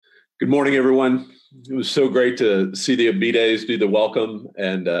Good morning, everyone. It was so great to see the Abides do the welcome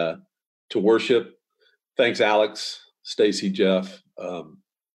and to worship. Thanks, Alex, Stacy, Jeff.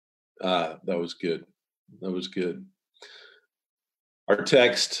 That was good. That was good. Our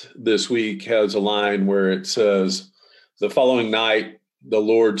text this week has a line where it says, "The following night, the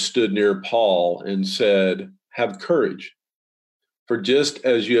Lord stood near Paul and said, 'Have courage, for just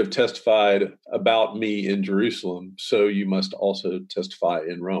as you have testified about me in Jerusalem, so you must also testify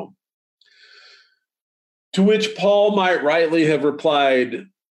in Rome.'" To which Paul might rightly have replied,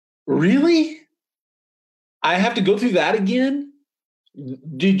 "Really? I have to go through that again?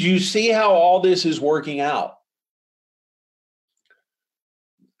 Did you see how all this is working out?"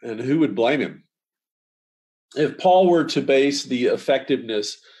 And who would blame him? If Paul were to base the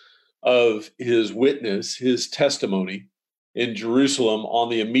effectiveness of his witness, his testimony in Jerusalem on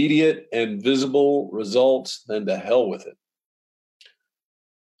the immediate and visible results, then to hell with it.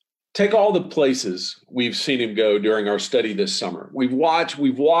 Take all the places we've seen him go during our study this summer. We've walked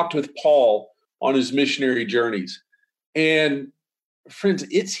with Paul on his missionary journeys. And friends,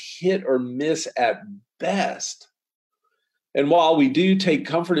 it's hit or miss at best. And while we do take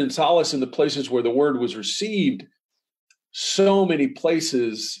comfort and solace in the places where the word was received, so many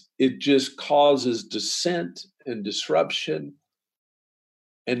places it just causes dissent and disruption,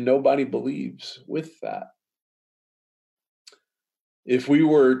 and nobody believes with that. If we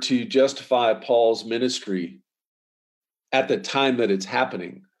were to justify Paul's ministry at the time that it's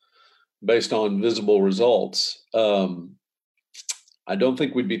happening based on visible results, I don't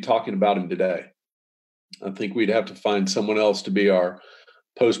think we'd be talking about him today. I think we'd have to find someone else to be our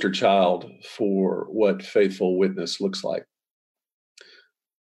poster child for what faithful witness looks like.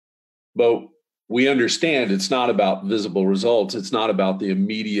 But we understand it's not about visible results. It's not about the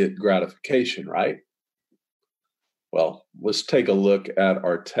immediate gratification, right? Well, let's take a look at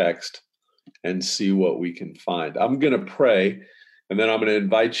our text and see what we can find. I'm going to pray, and then I'm going to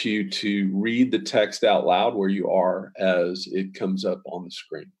invite you to read the text out loud where you are as it comes up on the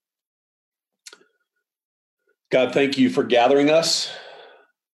screen. God, thank you for gathering us.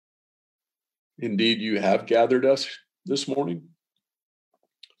 Indeed, you have gathered us this morning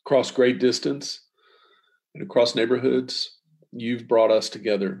across great distance and across neighborhoods. You've brought us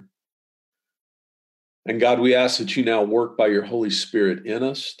together. And God, we ask that you now work by your Holy Spirit in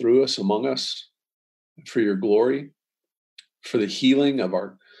us, through us, among us, for your glory, for the healing of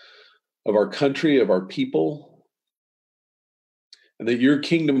our country, of our people, and that your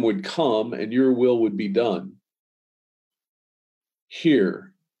kingdom would come and your will would be done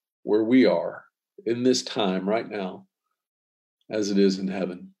here where we are in this time right now, as it is in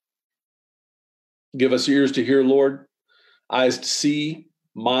heaven. Give us ears to hear, Lord, eyes to see,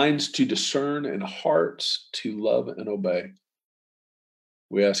 minds to discern, and hearts to love and obey.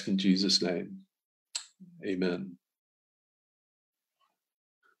 We ask in Jesus' name. Amen.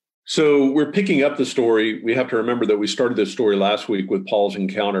 So we're picking up the story. We have to remember that we started this story last week with Paul's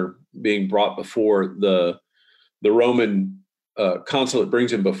encounter being brought before the Roman consulate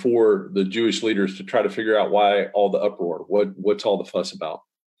brings him before the Jewish leaders to try to figure out why all the uproar, what's all the fuss about.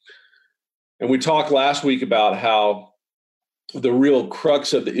 And we talked last week about how the real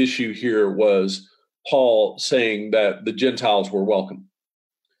crux of the issue here was Paul saying that the Gentiles were welcome.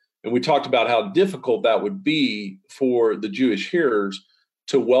 And we talked about how difficult that would be for the Jewish hearers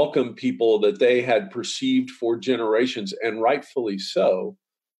to welcome people that they had perceived for generations, and rightfully so,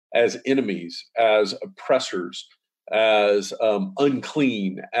 as enemies, as oppressors, as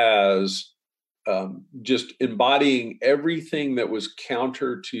unclean, as just embodying everything that was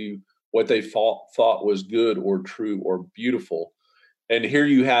counter to what they thought was good or true or beautiful. And here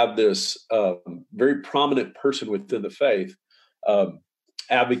you have this very prominent person within the faith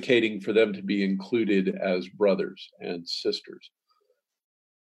advocating for them to be included as brothers and sisters.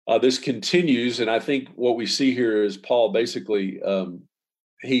 This continues, and I think what we see here is Paul basically,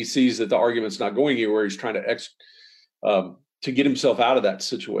 he sees that the argument's not going anywhere. He's trying to get himself out of that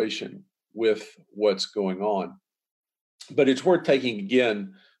situation with what's going on. But it's worth taking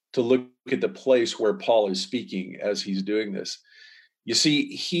again to look at the place where Paul is speaking as he's doing this. You see,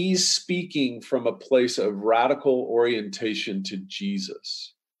 he's speaking from a place of radical orientation to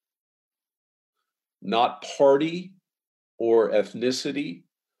Jesus, not party or ethnicity,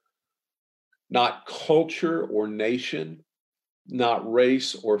 not culture or nation, not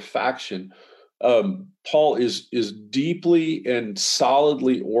race or faction. Paul is deeply and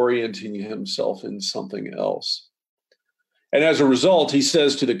solidly orienting himself in something else. And as a result, he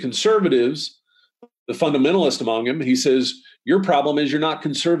says to the conservatives, the fundamentalist among them, he says, your problem is you're not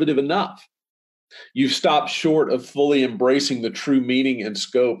conservative enough. You've stopped short of fully embracing the true meaning and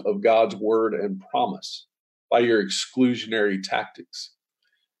scope of God's word and promise by your exclusionary tactics.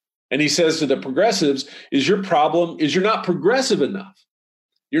 And he says to the progressives, your problem is you're not progressive enough.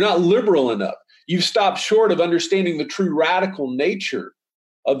 You're not liberal enough. You've stopped short of understanding the true radical nature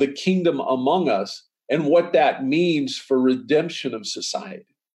of the kingdom among us and what that means for redemption of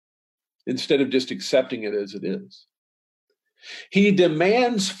society, instead of just accepting it as it is. He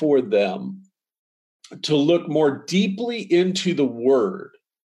demands for them to look more deeply into the word,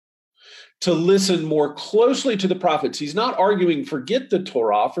 to listen more closely to the prophets. He's not arguing, forget the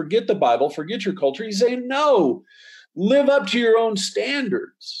Torah, forget the Bible, forget your culture. He's saying, no, live up to your own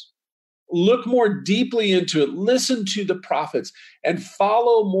standards. Look more deeply into it. Listen to the prophets and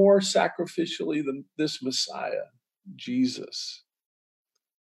follow more sacrificially than this Messiah, Jesus.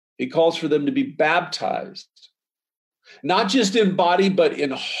 He calls for them to be baptized, not just in body, but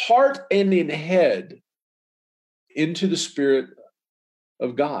in heart and in head, into the Spirit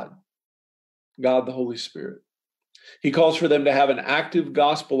of God, God the Holy Spirit. He calls for them to have an active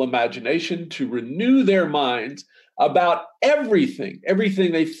gospel imagination, to renew their minds about everything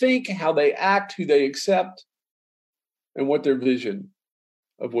they think, how they act, who they accept, and what their vision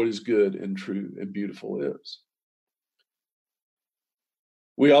of what is good and true and beautiful is.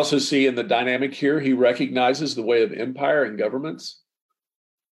 We also see in the dynamic here, he recognizes the way of empire and governments,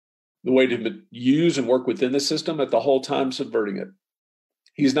 the way to use and work within the system, at the whole time subverting it.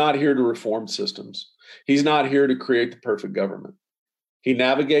 He's not here to reform systems. He's not here to create the perfect government. He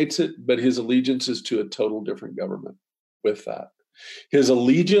navigates it, but his allegiance is to a total different government with that. His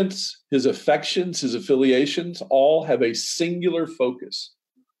allegiance, his affections, his affiliations all have a singular focus.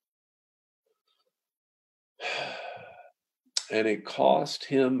 And it cost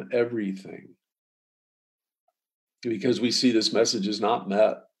him everything, because we see this message is not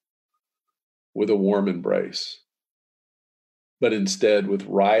met with a warm embrace, but instead with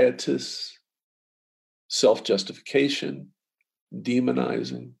riotous self-justification,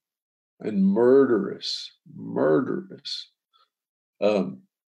 demonizing, and murderous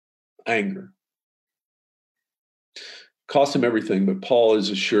anger. Cost him everything, but Paul is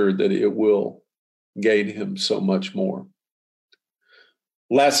assured that it will gain him so much more.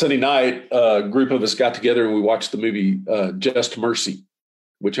 Last Sunday night, a group of us got together and we watched the movie Just Mercy,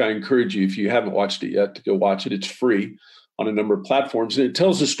 which I encourage you, if you haven't watched it yet, to go watch it. It's free on a number of platforms. And it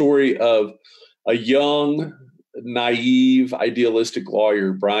tells the story of a young, naive, idealistic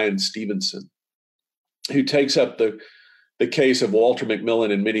lawyer, Bryan Stevenson, who takes up the case of Walter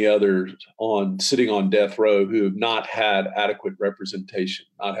McMillian and many others sitting on death row who have not had adequate representation,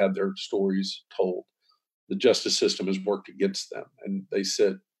 not had their stories told. The justice system has worked against them, and they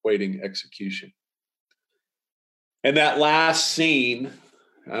sit waiting execution. And that last scene,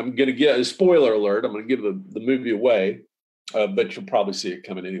 I'm going to get a spoiler alert. I'm going to give the movie away, but you'll probably see it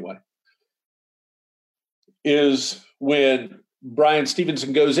coming anyway, is when Bryan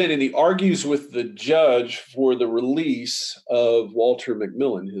Stevenson goes in and he argues with the judge for the release of Walter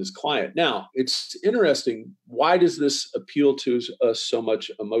McMillian, his client. Now, it's interesting. Why does this appeal to us so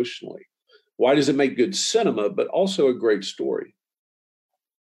much emotionally? Why does it make good cinema, but also a great story?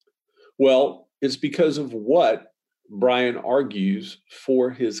 Well, it's because of what Bryan argues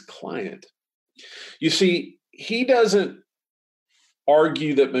for his client. You see, he doesn't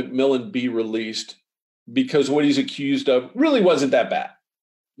argue that McMillian be released because what he's accused of really wasn't that bad.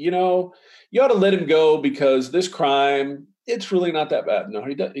 You know, you ought to let him go because this crime, it's really not that bad. No,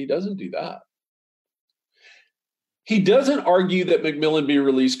 he doesn't do that. He doesn't argue that McMillian be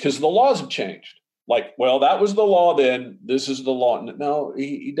released because the laws have changed. Like, well, that was the law then, this is the law. No,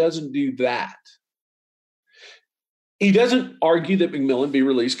 he doesn't do that. He doesn't argue that McMillian be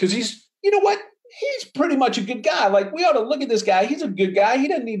released because he's, you know what? He's pretty much a good guy. Like, we ought to look at this guy. He's a good guy. He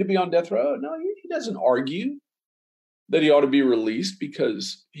doesn't need to be on death row. No, he doesn't argue that he ought to be released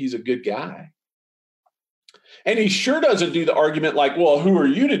because he's a good guy. And he sure doesn't do the argument like, well, who are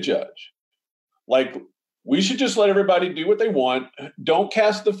you to judge? Like, we should just let everybody do what they want. Don't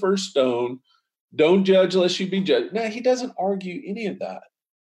cast the first stone. Don't judge unless you be judged. No, he doesn't argue any of that.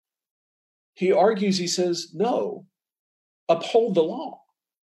 He argues, he says, no, uphold the law.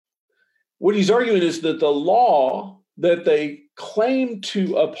 What he's arguing is that the law that they claim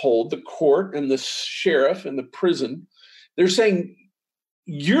to uphold, the court and the sheriff and the prison, they're saying,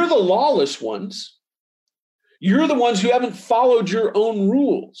 you're the lawless ones. You're the ones who haven't followed your own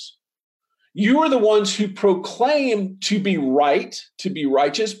rules. You are the ones who proclaim to be right, to be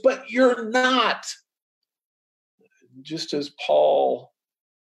righteous, but you're not. Just as Paul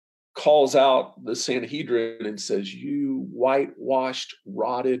calls out the Sanhedrin and says, you whitewashed,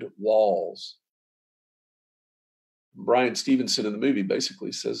 rotted walls, Brian Stevenson in the movie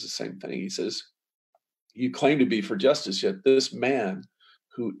basically says the same thing. He says, you claim to be for justice, yet this man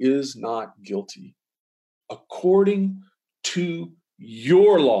who is not guilty, according to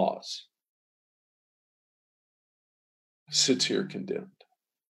your laws, sits here condemned.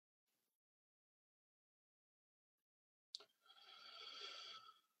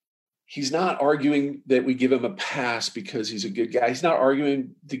 He's not arguing that we give him a pass because he's a good guy. He's not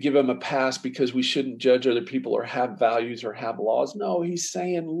arguing to give him a pass because we shouldn't judge other people or have values or have laws. No, he's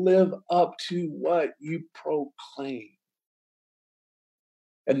saying live up to what you proclaim.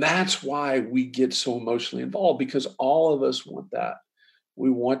 And that's why we get so emotionally involved, because all of us want that. We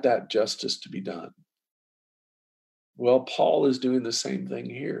want that justice to be done. Well, Paul is doing the same thing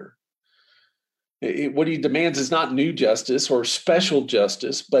here. What he demands is not new justice or special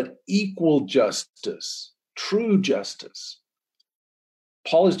justice, but equal justice, true justice.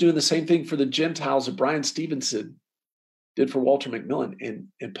 Paul is doing the same thing for the Gentiles that Brian Stevenson did for Walter McMillan,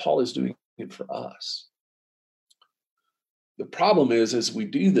 and Paul is doing it for us. The problem is, as we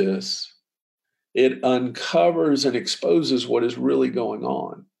do this, it uncovers and exposes what is really going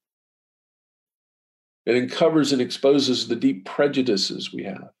on. It uncovers and exposes the deep prejudices we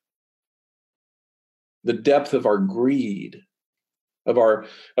have, the depth of our greed, of our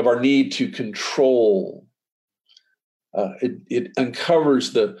need to control. It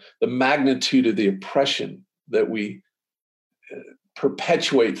uncovers the magnitude of the oppression that we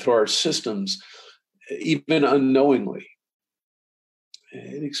perpetuate through our systems, even unknowingly.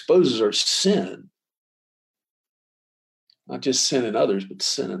 It exposes our sin, not just sin in others, but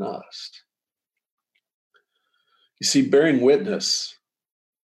sin in us. You see, bearing witness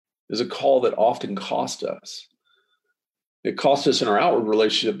is a call that often costs us. It costs us in our outward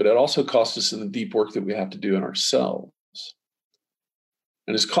relationship, but it also costs us in the deep work that we have to do in ourselves.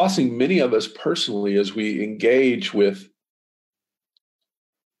 And it's costing many of us personally as we engage with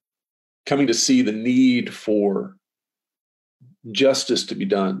coming to see the need for justice to be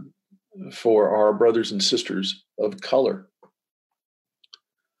done for our brothers and sisters of color,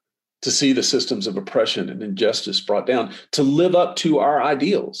 to see the systems of oppression and injustice brought down, to live up to our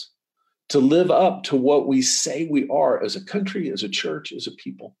ideals, to live up to what we say we are as a country, as a church, as a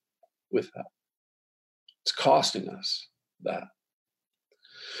people with that. It's costing us that.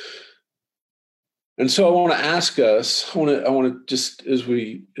 And so I want to ask us, I want to just, as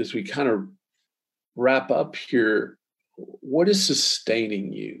we kind of wrap up here, what is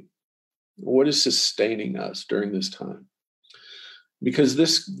sustaining you? What is sustaining us during this time? Because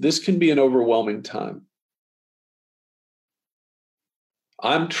this can be an overwhelming time.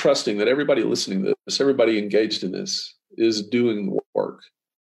 I'm trusting that everybody listening to this, everybody engaged in this, is doing the work,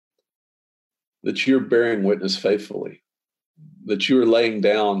 that you're bearing witness faithfully, that you're laying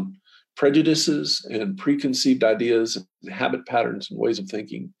down prejudices and preconceived ideas and habit patterns and ways of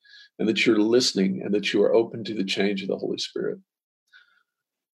thinking, and that you're listening and that you are open to the change of the Holy Spirit.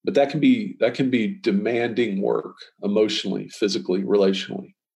 But that can be demanding work, emotionally, physically,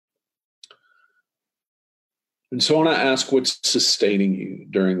 relationally. And so I want to ask, what's sustaining you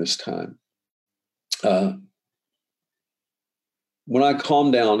during this time? When I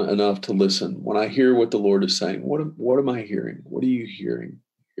calm down enough to listen, when I hear what the Lord is saying, what am I hearing? What are you hearing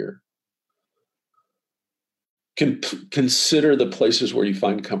here? Consider the places where you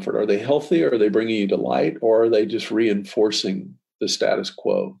find comfort. Are they healthy? Or are they bringing you delight? Or are they just reinforcing the status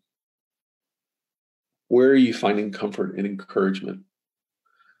quo? Where are you finding comfort and encouragement?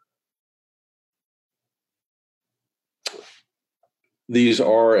 These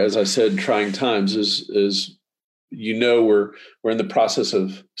are, as I said, trying times. As you know, we're in the process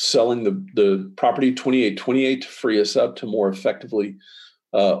of selling the property 2828 to free us up to more effectively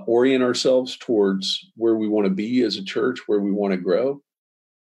orient ourselves towards where we want to be as a church, where we want to grow.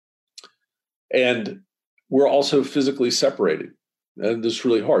 And we're also physically separated. And this is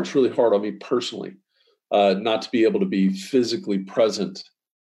really hard. It's really hard on me personally, not to be able to be physically present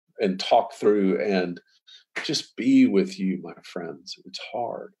and talk through and just be with you, my friends. It's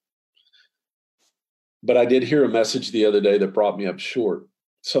hard. But I did hear a message the other day that brought me up short,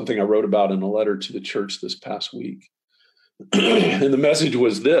 something I wrote about in a letter to the church this past week. And the message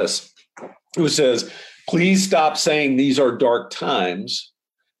was this. It says, please stop saying these are dark times.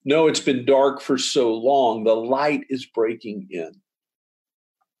 No, it's been dark for so long. The light is breaking in.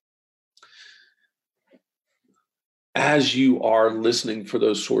 As you are listening for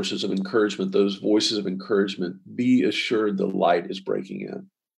those sources of encouragement, those voices of encouragement, be assured the light is breaking in.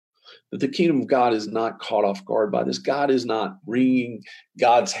 That the kingdom of God is not caught off guard by this. God is not wringing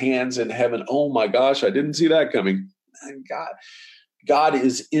God's hands in heaven. Oh my gosh, I didn't see that coming. God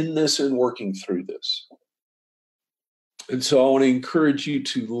is in this and working through this. And so I want to encourage you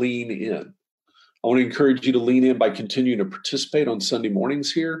to lean in. I want to encourage you to lean in by continuing to participate on Sunday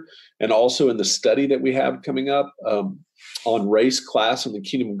mornings here, and also in the study that we have coming up on race, class, and the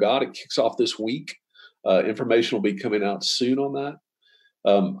kingdom of God. It kicks off this week. Information will be coming out soon on that.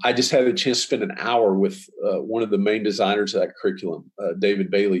 I just had a chance to spend an hour with one of the main designers of that curriculum,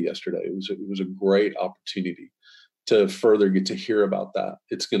 David Bailey, yesterday. It was a great opportunity to further get to hear about that.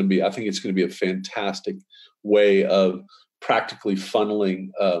 I think it's going to be a fantastic way of practically funneling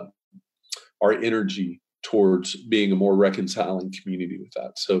our energy towards being a more reconciling community with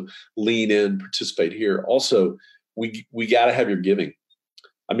that. So lean in, participate here. Also, we got to have your giving.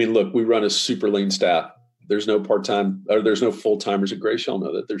 I mean, look, we run a super lean staff. There's no part-time, or there's no full-timers at Grace. Y'all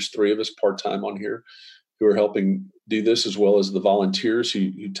know that. There's 3 of us part-time on here who are helping do this, as well as the volunteers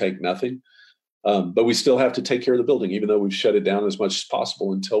who take nothing. But we still have to take care of the building, even though we've shut it down as much as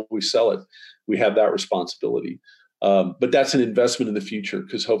possible until we sell it. We have that responsibility. But that's an investment in the future,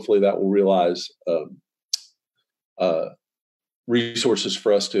 because hopefully that will realize resources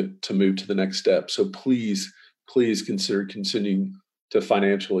for us to move to the next step. So please consider continuing to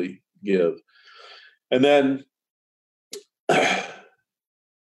financially give. And then I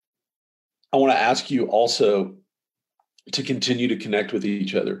want to ask you also to continue to connect with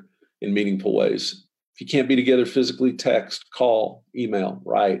each other in meaningful ways. If you can't be together physically, text, call, email,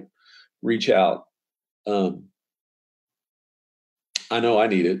 write, reach out. I know I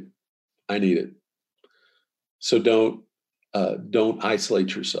need it. So don't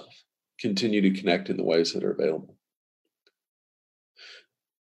isolate yourself. Continue to connect in the ways that are available.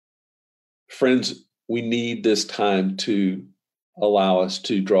 Friends, we need this time to allow us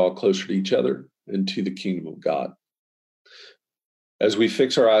to draw closer to each other and to the kingdom of God. As we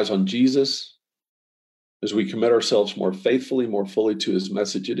fix our eyes on Jesus, as we commit ourselves more faithfully, more fully to his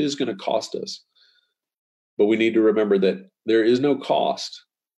message, it is going to cost us. But we need to remember that there is no cost.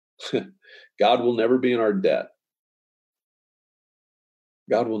 God will never be in our debt.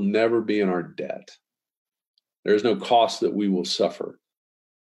 God will never be in our debt. There is no cost that we will suffer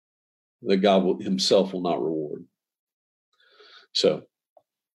that God himself will not reward. So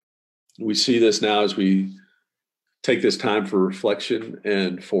we see this now as we take this time for reflection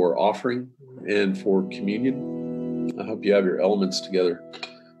and for offering and for communion. I hope you have your elements together.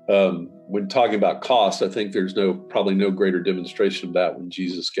 When talking about cost, I think there's probably no greater demonstration of that when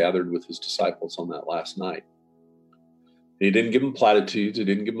Jesus gathered with his disciples on that last night. He didn't give them platitudes. He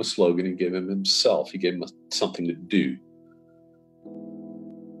didn't give them a slogan. He gave them himself. He gave them something to do.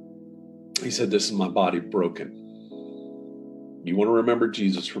 He said, "This is my body broken." You want to remember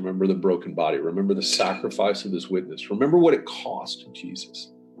Jesus, remember the broken body, remember the sacrifice of this witness, remember what it cost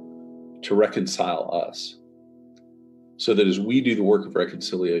Jesus to reconcile us, so that as we do the work of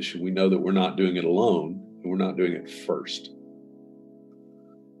reconciliation, we know that we're not doing it alone and we're not doing it first.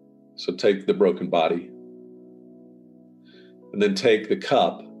 So take the broken body and then take the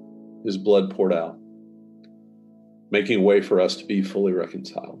cup, his blood poured out, making a way for us to be fully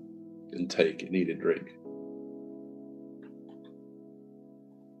reconciled, and take and eat and drink.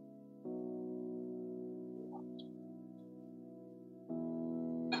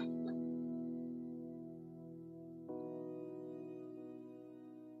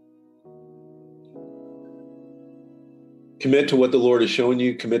 Commit to what the Lord is showing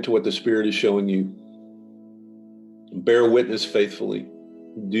you. Commit to what the Spirit is showing you. Bear witness faithfully.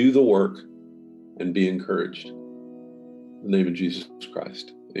 Do the work and be encouraged. In the name of Jesus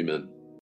Christ, amen.